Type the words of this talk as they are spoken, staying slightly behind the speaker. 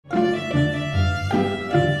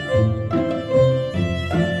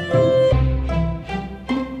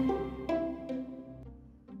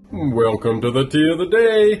Welcome to the tea of the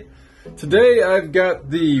day. Today I've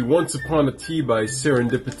got the Once Upon a Tea by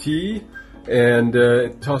Serendipity, and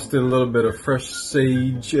tossed in a little bit of fresh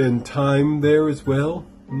sage and thyme there as well.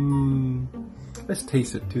 Let's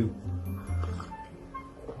taste it too.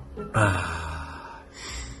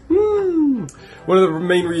 One of the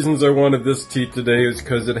main reasons I wanted this tea today is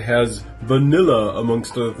because it has vanilla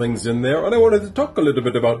amongst other things in there, and I wanted to talk a little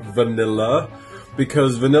bit about vanilla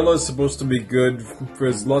because vanilla is supposed to be good.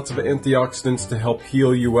 There's lots of antioxidants to help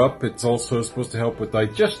heal you up. It's also supposed to help with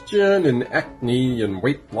digestion and acne and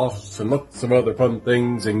weight loss and lots of other fun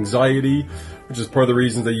things, anxiety, which is part of the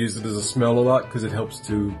reasons I use it as a smell a lot, because it helps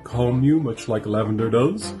to calm you, much like lavender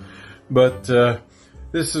does. But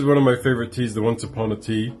this is one of my favorite teas, the Once Upon a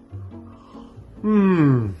Tea.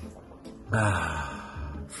 And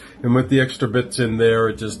with the extra bits in there,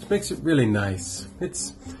 it just makes it really nice.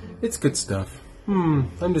 It's good stuff.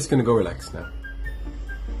 I'm just gonna go relax now.